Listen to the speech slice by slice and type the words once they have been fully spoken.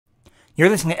You're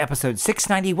listening to episode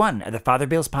 691 of the Father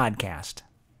Bills Podcast.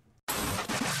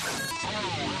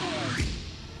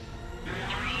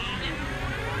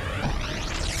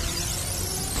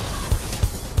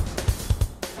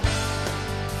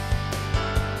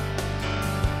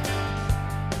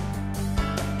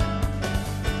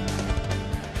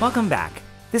 Welcome back.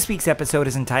 This week's episode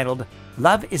is entitled,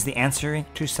 Love is the Answer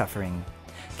to Suffering,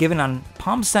 given on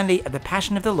Palm Sunday of the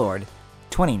Passion of the Lord,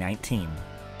 2019.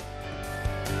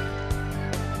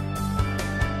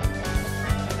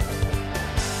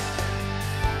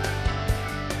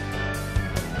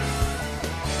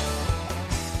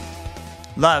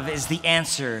 Love is the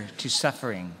answer to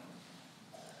suffering.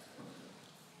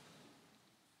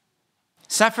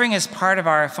 Suffering is part of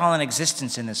our fallen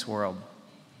existence in this world.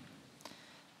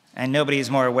 And nobody is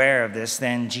more aware of this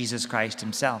than Jesus Christ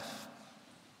himself.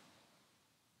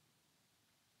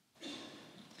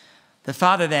 The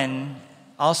Father then,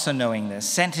 also knowing this,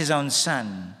 sent his own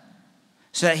Son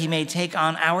so that he may take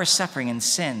on our suffering and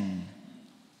sin,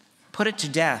 put it to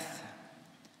death,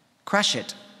 crush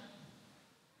it,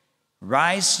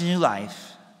 rise to new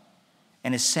life,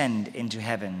 and ascend into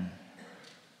heaven.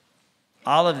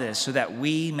 All of this so that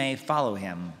we may follow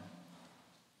him.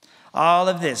 All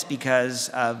of this because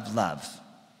of love.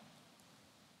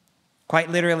 Quite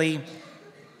literally,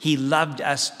 he loved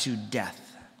us to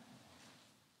death.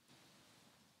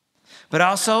 But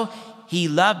also, he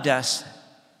loved us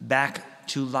back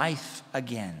to life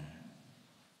again.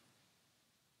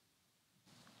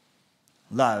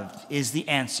 Love is the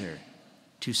answer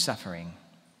to suffering.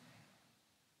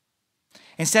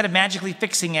 Instead of magically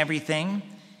fixing everything,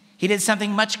 he did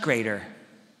something much greater.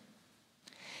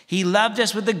 He loved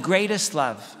us with the greatest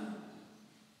love.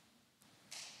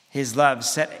 His love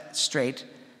set straight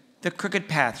the crooked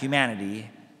path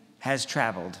humanity has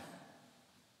traveled.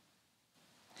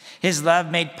 His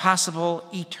love made possible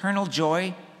eternal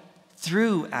joy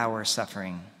through our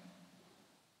suffering.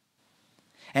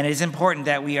 And it is important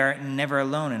that we are never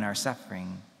alone in our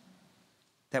suffering,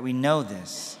 that we know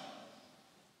this.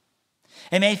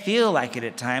 It may feel like it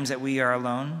at times that we are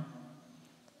alone,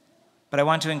 but I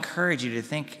want to encourage you to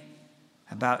think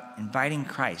about inviting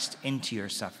Christ into your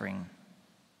suffering,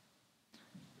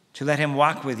 to let him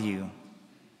walk with you,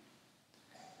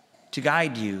 to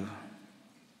guide you,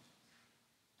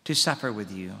 to suffer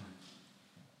with you.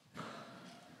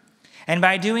 And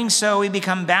by doing so, we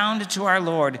become bound to our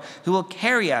Lord, who will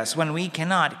carry us when we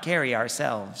cannot carry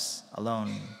ourselves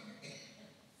alone.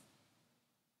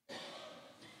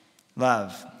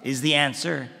 Love is the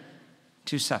answer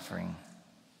to suffering.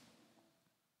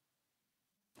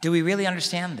 Do we really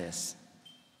understand this?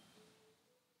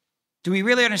 Do we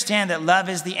really understand that love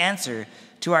is the answer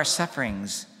to our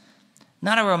sufferings?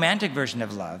 Not a romantic version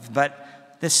of love,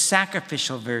 but the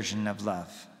sacrificial version of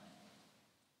love.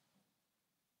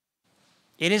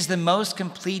 It is the most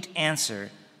complete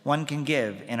answer one can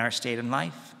give in our state in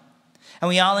life. And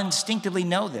we all instinctively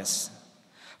know this.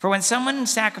 For when someone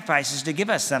sacrifices to give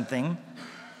us something,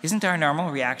 isn't our normal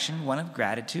reaction one of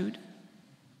gratitude?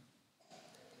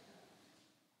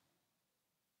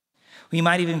 We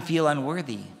might even feel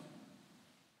unworthy.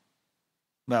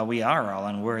 Well, we are all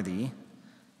unworthy.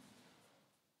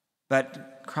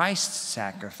 But Christ's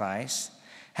sacrifice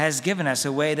has given us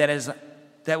a way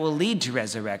that will lead to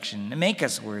resurrection and make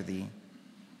us worthy.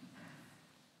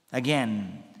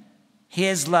 Again,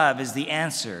 his love is the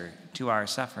answer to our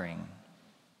suffering.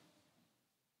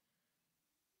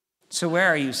 So where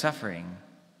are you suffering?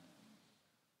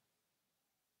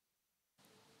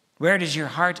 Where does your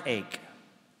heart ache?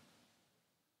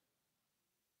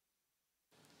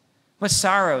 What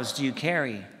sorrows do you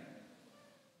carry?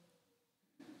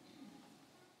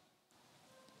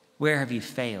 Where have you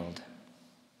failed?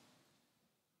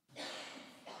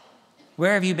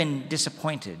 Where have you been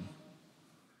disappointed?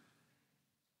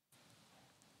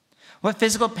 What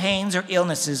physical pains or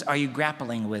illnesses are you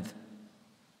grappling with?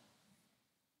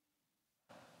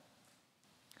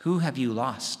 Who have you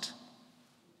lost?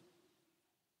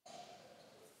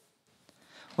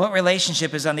 What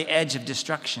relationship is on the edge of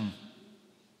destruction?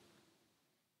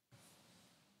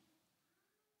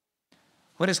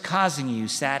 What is causing you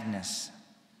sadness?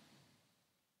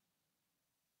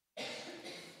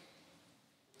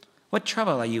 What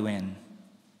trouble are you in?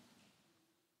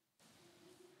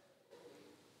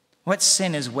 What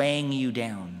sin is weighing you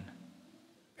down?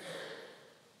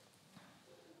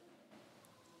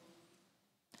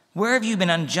 Where have you been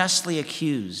unjustly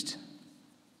accused?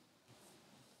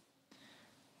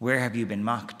 Where have you been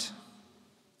mocked?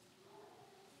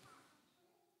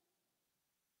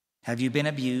 Have you been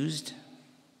abused?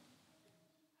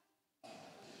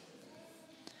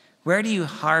 Where do you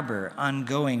harbor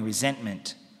ongoing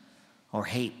resentment or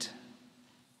hate?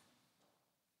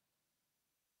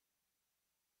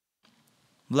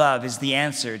 Love is the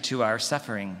answer to our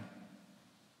suffering.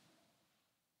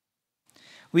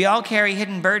 We all carry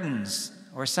hidden burdens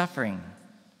or suffering.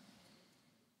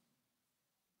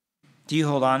 Do you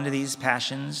hold on to these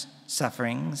passions,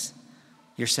 sufferings,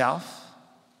 yourself?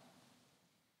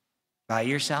 By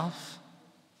yourself?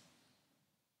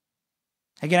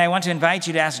 Again, I want to invite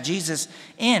you to ask Jesus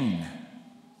into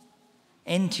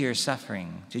your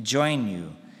suffering, to join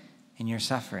you in your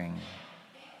suffering.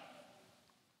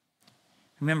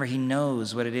 Remember, he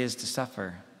knows what it is to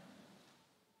suffer.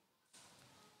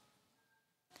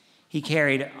 He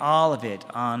carried all of it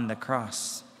on the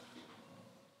cross,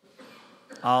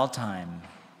 all time.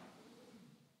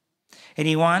 And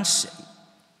he wants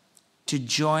to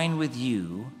join with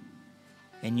you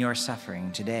in your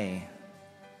suffering today.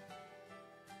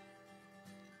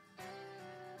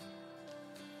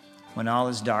 When all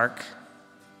is dark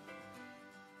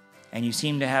and you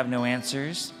seem to have no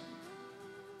answers,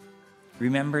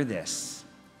 remember this: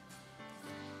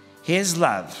 his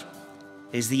love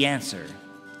is the answer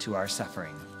to our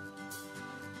suffering.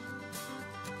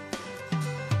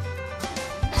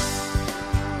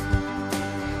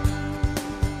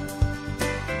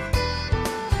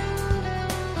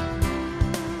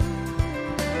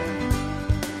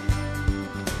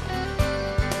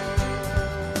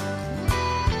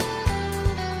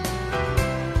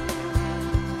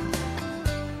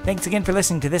 Thanks again for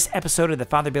listening to this episode of the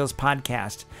Father Bill's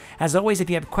podcast. As always, if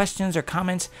you have questions or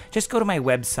comments, just go to my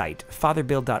website,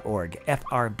 fatherbill.org,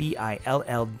 FRBILL.org.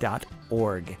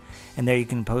 And there you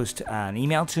can post an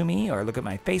email to me or look at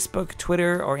my Facebook,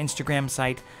 Twitter, or Instagram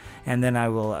site, and then I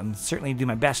will certainly do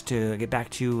my best to get back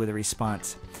to you with a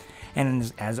response.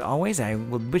 And as always, I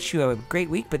will wish you a great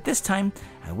week, but this time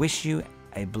I wish you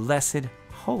a blessed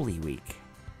Holy Week.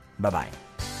 Bye-bye.